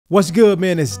What's good,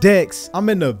 man? It's Dex. I'm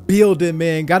in the building,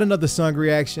 man. Got another song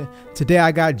reaction. Today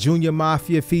I got Junior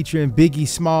Mafia featuring Biggie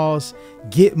Smalls,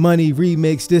 Get Money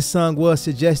remix. This song was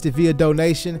suggested via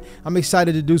donation. I'm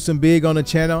excited to do some big on the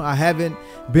channel. I haven't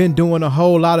been doing a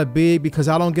whole lot of big because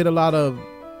I don't get a lot of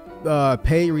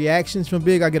paid reactions from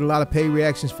big. I get a lot of paid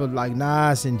reactions for like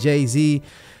Nas and Jay-Z.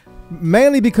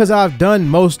 Mainly because I've done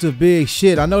most of big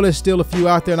shit. I know there's still a few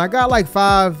out there, and I got like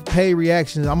 5 paid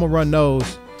reactions. I'm gonna run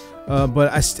those.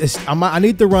 But I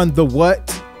need to run the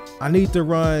what? I need to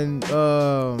run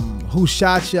who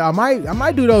shot you? I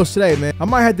might do those today, man. I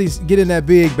might have to get in that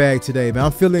big bag today, man.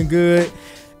 I'm feeling good.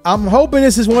 I'm hoping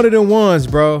this is one of them ones,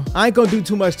 bro. I ain't gonna do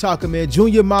too much talking, man.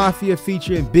 Junior Mafia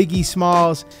featuring Biggie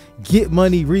Smalls, Get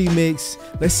Money remix.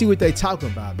 Let's see what they talking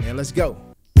about, man. Let's go.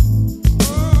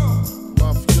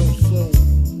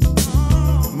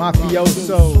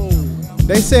 Mafioso.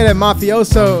 They say that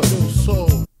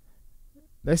mafioso.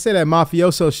 They say that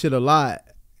mafioso shit a lot.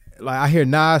 Like I hear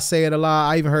Nas say it a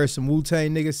lot. I even heard some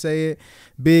Wu-Tang niggas say it.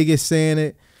 Big is saying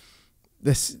it.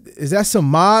 Is that some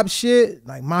mob shit?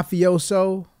 Like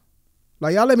mafioso?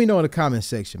 Like y'all let me know in the comment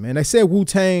section, man. They said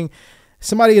Wu-Tang.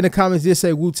 Somebody in the comments did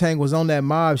say Wu-Tang was on that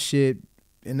mob shit.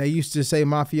 And they used to say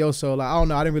mafioso. Like I don't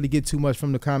know. I didn't really get too much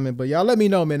from the comment. But y'all let me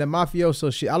know, man. That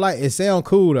mafioso shit. I like it. Sound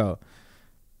cool though.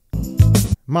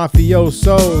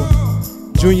 Mafioso.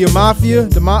 Junior Mafia,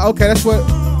 okay, that's what.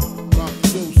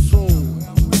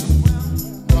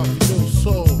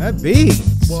 That beat,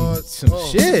 some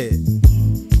shit.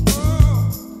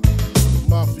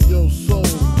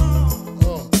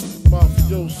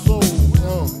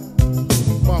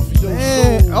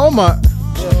 Man, oh my.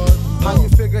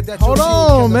 Hold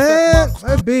on, man.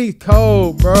 That beat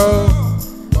cold, bro.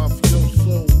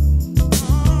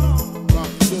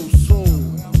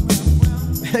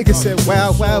 Nigga said,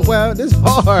 wow, wow, wow, this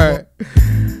hard.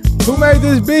 Who made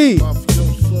this beat?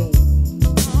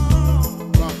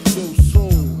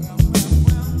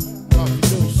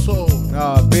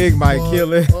 Oh, Big might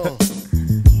kill it.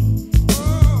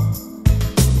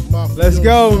 Let's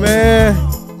go, man.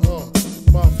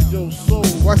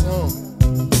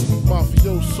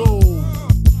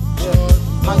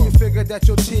 How you figure that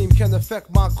your team can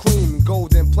affect my cream?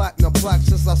 Gold and platinum plaque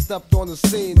since I stepped on the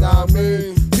scene. Now I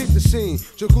mean, peep the scene,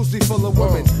 jacuzzi full of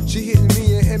women. She hitting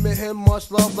me and him,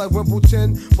 much love like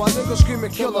Wimbledon. While niggas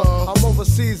screaming killer, I'm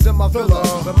overseas in my villa.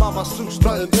 But mama suits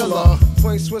nothing iller.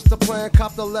 Plain switch the plan,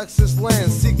 cop the Lexus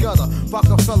land. See gutter,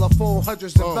 Rockefeller,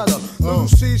 400s and better. Little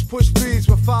C's push threes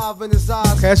with 5 in his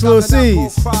eyes. Catch little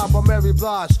C's. Cry by Mary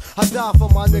Blige. I die for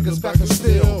my niggas back in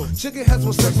steel. Chicken heads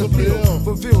with sex appeal.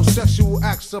 Reveal sexual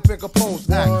acts up in a pose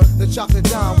act. The chocolate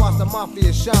dime, watch the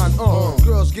mafia shine.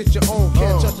 Girls get your own,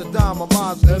 can't touch a dime of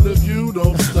mine. And if you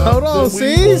don't stop, hold on, then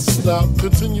we won't stop.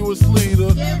 Continuous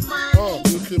leader.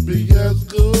 You can be as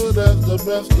good as the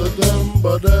best of them,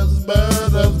 but as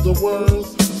bad as the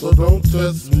worst. So don't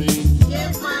test me.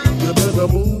 You better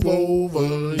move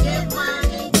over.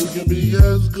 You can be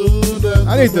as good as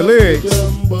I need the lyrics.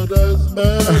 Them, but as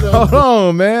bad as hold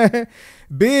on, man.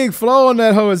 Big flow on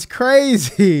that hoe is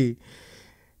crazy.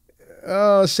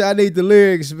 Oh, shit, I need the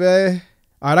lyrics, man.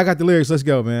 All right, I got the lyrics. Let's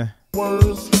go, man.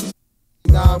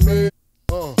 Nah, man.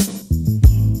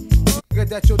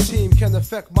 That your team can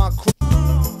affect my crew.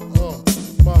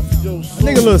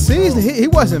 Nigga, Lil C's, he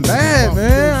wasn't bad,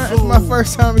 man. That's my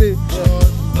first time to.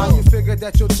 How you figure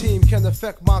that your team can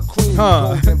affect my cream?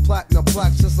 Gold and platinum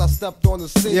plaque since I stepped on the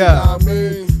scene. Yeah. I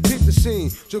mean, peep the scene,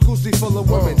 jacuzzi full of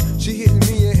women. She hitting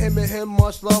me and him,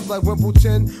 much love like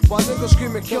Wimbledon. While niggas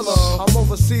screaming killer, I'm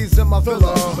overseas in my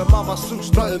villa. But mama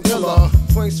suits nothing iller.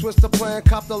 Plain switch the plan,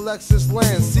 cop the Lexus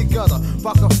land. See gutter,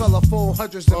 Rockefeller,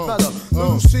 400s and better.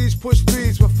 Little C's push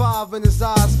threes with 5 in his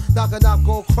eyes. Knock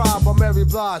gon' cry by Mary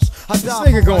Blige. I die this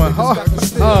nigga going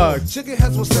hard. Chicken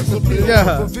heads with sex appeal.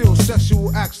 Yeah. Reveal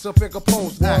sexual acts up in a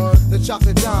pose act. The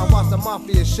chocolate dime, watch the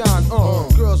mafia shine.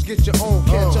 Girls get your own,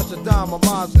 can't touch a dime of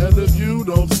mine. And if you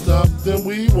don't stop, then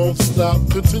we won't stop.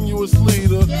 Continuous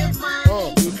leader.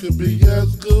 You can be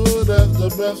as good as the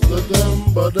best of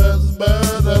them, but as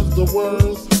bad as the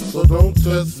worst. So don't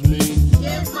test me.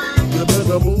 You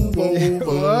better move over.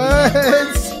 What?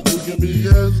 You can be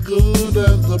as good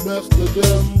as the best of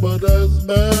them, but as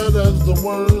bad as the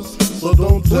worst. So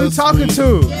don't test me. Who you talking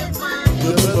to?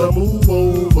 You better move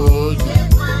over.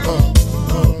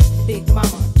 Big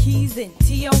Mama, keys in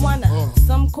Tijuana.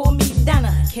 Some call me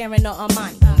Donna, Karen or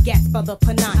Amani. Gas by the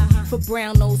Panani. For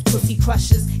brown nose pussy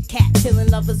crushers. Cat killing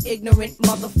lovers, ignorant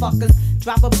motherfuckers.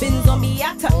 Drive a Benz on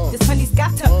Miata. This honey's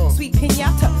got her. Sweet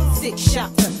pinata. 6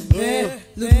 shots.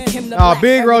 Oh,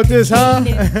 Big wrote this, huh?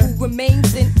 Who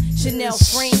remains in Chanel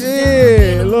frames.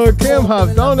 Shit, Lil' Kim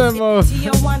hopped on that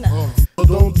motherfucker.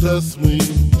 Don't test me.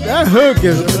 That hook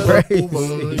is crazy.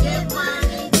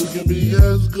 You can be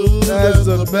as good That's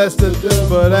the best of them,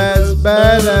 but as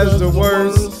bad as the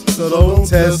worst. So don't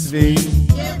test me.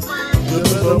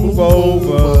 Move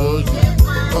over.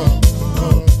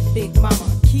 Big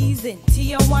Mama, keys in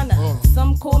Tijuana.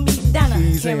 Some call me Donna,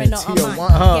 Keys in Karen or Tijuana.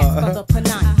 Amani. Gas by the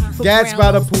Panani. For Gats brown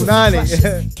by the nose pussy Punani.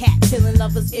 crushers. Cat killing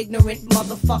lovers, ignorant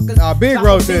motherfuckers. Nah, Big Drive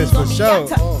wrote a this Benz for on sure.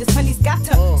 Miata. This honey's got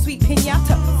her. Sweet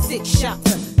pinata. 6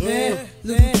 shots. Lil'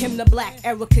 Kim the Black,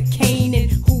 Erica Kane,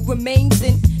 and who remains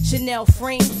in Chanel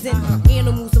frames and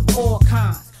animals of all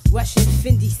kinds. Russian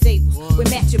Fendi sables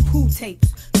with matching pool tapes.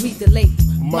 Read the label.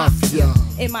 Mafia.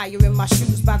 M.A.F.I.A in my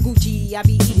shoes by Gucci. I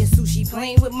be eating sushi,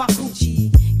 playing with my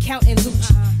coochie. Counting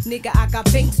Lucci. Nigga, I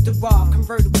got banks to rob.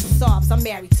 Convertible sobs, I'm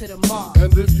married to the mob.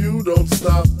 And if you don't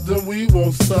stop, then we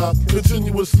won't stop.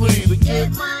 Continuously to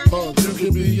get you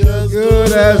can be as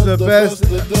Good as the best. of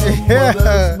them, Yeah. but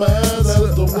as bad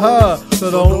as the worst. So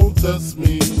So don't- don't test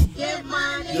me.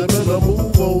 You better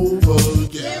move over.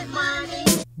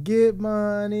 Get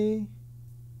money.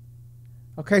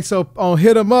 Okay, so on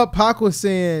Hit 'Em Up, Pac was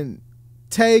saying,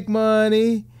 take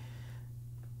money.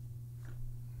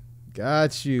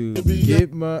 Got you.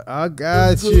 Get money. I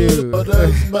got you. But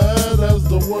as bad as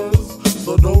the worst.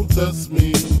 So don't test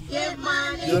me.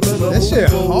 You better That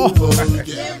shit move hard. over. You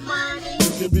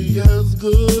can be as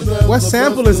good as What the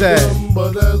sample best is of that? them,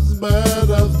 but as bad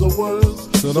as the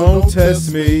worst. So don't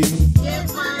test me.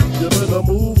 You better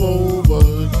move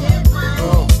over.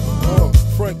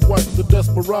 Frank White, the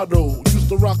desperado. Used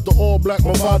to rock the all-black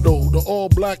Movado, the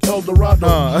all-black Eldorado.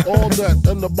 All that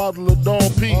and a bottle of Don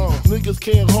P. Niggas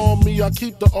can't harm me, I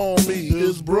keep the on me.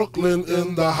 Is Brooklyn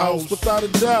in the house? Without a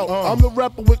doubt. I'm the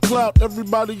rapper with clout,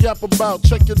 everybody yap about.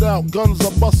 Check it out, guns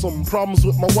I bust them. Problems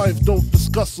with my wife, don't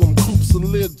discuss them. Coops and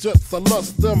Lear jets, I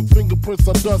lust them. Fingerprints,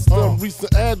 I dust them.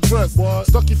 Recent address.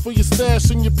 Stuck you for your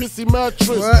stash in your pissy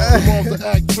mattress. Your mom's an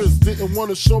actress, didn't want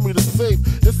to show me the safe.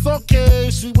 It's okay,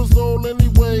 she was old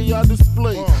anyway. I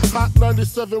display hot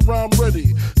 97 round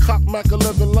ready, cock Mac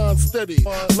 11 line steady.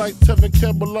 Like Tevin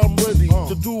Campbell, I'm ready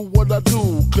to do what I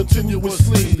do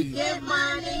continuously.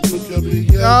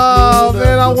 Oh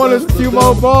man, I wanted a few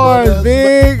more bars,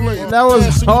 Big. That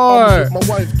was hard. My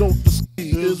wife don't ski.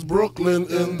 Is Brooklyn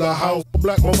in the house?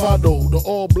 Black Movado, the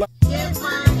all black.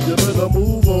 You better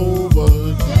move over.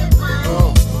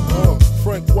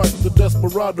 Frank White, the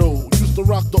desperado. Used to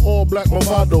rock the all-black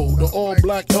Movado, the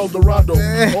all-black Eldorado.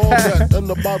 All that and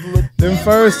the bottle of... Them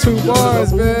first 2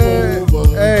 bars, man.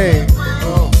 Hey.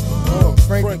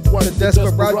 Frank White, the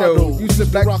desperado. Used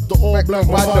to rock the all-black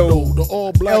Movado, the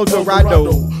all-black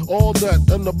Eldorado. All that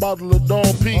and the bottle of Don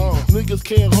P. Niggas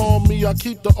can't harm me, I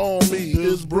keep the on me.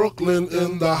 Is Brooklyn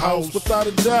in the house? Without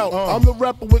a doubt. I'm the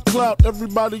rapper with clout,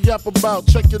 everybody yap about.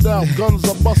 Check it out, guns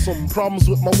I bust them. Problems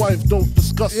with my wife, don't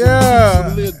discuss them. Yeah.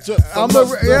 I'm the,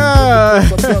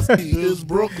 yeah. Is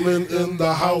Brooklyn in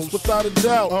the house? Without a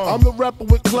doubt. I'm the rapper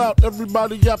with clout,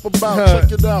 everybody yap about.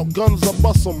 Check it out, guns I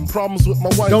bust them. Problems with my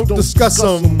wife, Don't discuss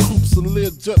them. Coops and Lear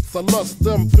jets, I lust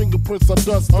them. Fingerprints, I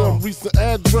dust them. Recent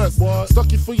address.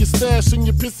 Stuck you for your stash in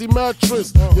your pissy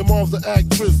mattress. Your mom's an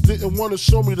actress, didn't want to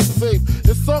show me the safe.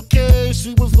 It's okay,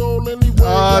 she was old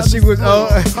anyway. She was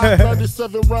old. Hot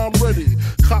 97 round ready.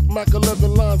 Cock Mac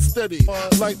 11 line steady.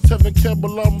 Like Tevin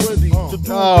Campbell, I'm ready to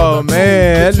do Oh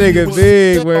man, that nigga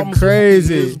Big went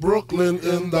crazy. Is Brooklyn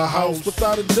in the house?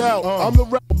 Without a doubt. I'm the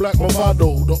rapper Black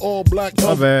Movado, the all black.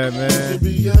 My bad, man. You can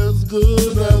be as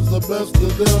good as the best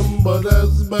of them, but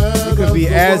as bad. You could be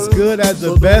as good as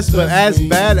the best, but as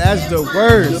bad as the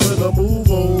worst. You better move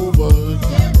over.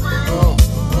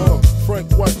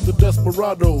 Frank White, the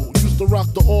desperado. Used to rock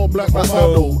the all-black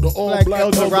Movado, the all-black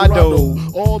Eldorado.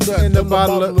 All that in the and the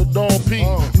bottle of Don P.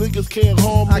 Niggas can't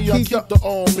harm me, I keep the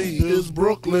on me. Is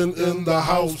Brooklyn in the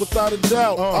house? Without a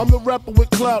doubt. I'm the rapper with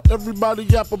clout, everybody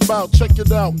yap about. Check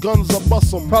it out, guns I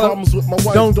bust them. Problems with my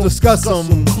wife, don't discuss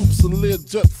them. Coops and Lear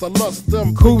jets, I lust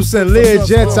them. Coops and Lear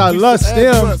jets, I lust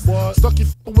them. Stuck you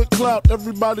with clout,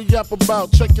 everybody yap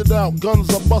about. Check it out, guns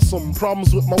I bust them.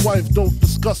 Problems with my wife, don't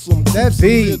discuss them. That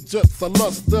beat. Jets, I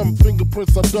lust them.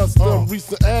 Fingerprints, I dust them.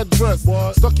 Recent address.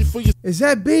 Stuck you for your. Is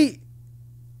that beat?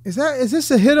 Is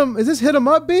this a hit 'em? Is this hit 'em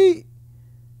up beat?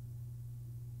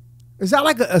 Is that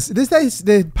like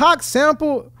the Pac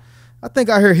sample? I think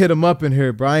I heard hit 'em up in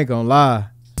here, bro. I ain't gonna lie.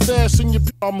 Stash in your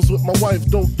problems with my wife,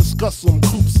 don't discuss them.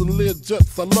 Coops and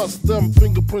Learjets, I lust them.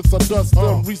 Fingerprints, I dust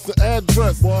them. Recent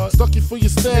address, stuck you for your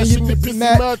stash in your pissy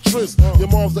mattress. Your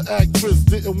mom's the actress,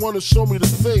 didn't want to show me the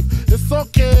safe. It's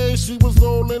okay, she was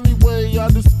old anyway, I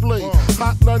display.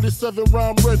 Hot 97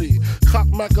 round ready, cock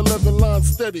Mac 11 line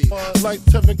steady. Like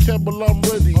Tevin Campbell, I'm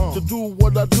ready to do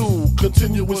what I do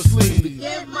continuously.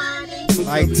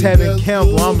 Like Tevin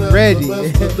Campbell, I'm ready.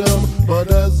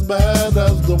 But as bad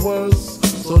as the worst.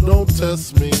 So don't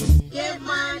test me.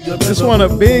 This one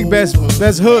of Big best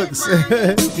hooks.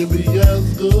 You can be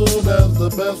as good as the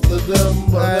best of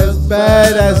them, but as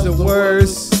bad as the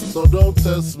worst. So don't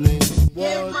test me.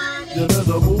 You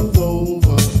better move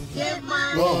over.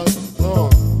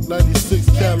 96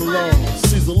 catalog,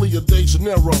 Caesarea de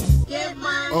Janeiro.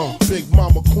 Big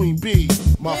Mama Queen B,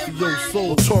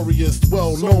 Mafioso, Notorious,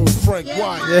 well known Frank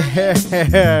White.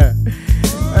 Yeah.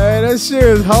 Hey, that shit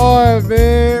is hard,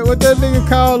 man. What that nigga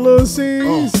called Lil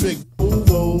C's? Big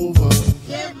move over.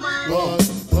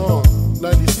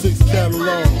 96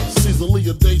 catalog,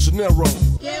 Caesarea de Janeiro.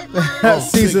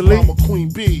 Caesar Big Mama Queen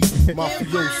B,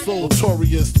 Mafioso,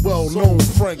 Notorious, well known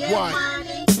Frank White.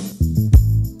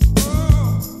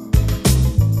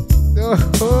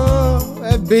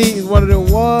 That beat is one of the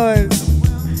ones.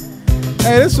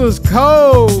 Hey, this was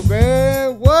cold,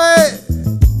 man. What?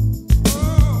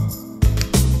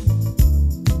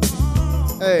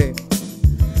 Hey.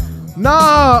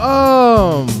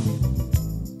 Nah,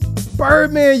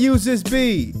 Birdman used this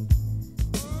beat.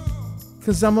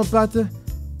 Cause I'm about to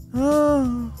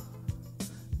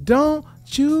don't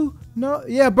you know?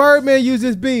 Yeah, Birdman used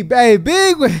this beat. Hey,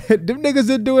 Big, them niggas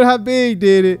didn't do it how Big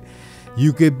did it.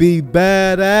 You could be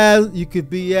you could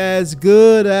be as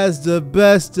good as the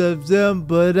best of them,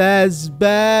 but as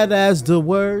bad as the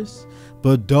worst.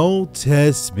 But don't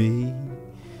test me.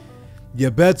 You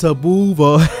better move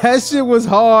on. That shit was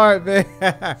hard, man.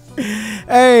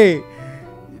 Hey,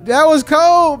 that was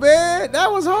cold, man.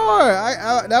 That was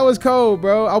hard. That was cold,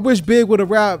 bro. I wish Big would have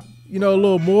rapped, a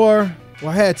little more.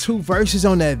 Or had 2 verses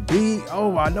on that beat.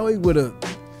 Oh, I know he would have.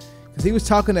 Cause he was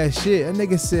talking that shit. That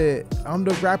nigga said, I'm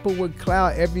the rapper with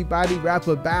clout everybody rap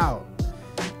about.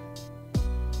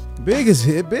 Big as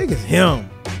him. Big as him,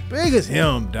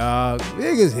 dog.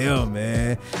 Big as him,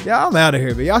 man. Yeah, I'm out of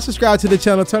here, man. Y'all subscribe to the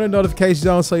channel, turn the notifications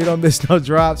on so you don't miss no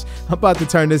drops. I'm about to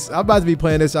be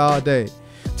playing this all day.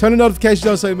 Turn the notifications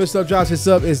on so you miss no drops. It's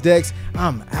up, it's Dex.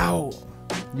 I'm out.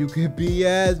 You could be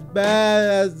as bad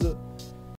as the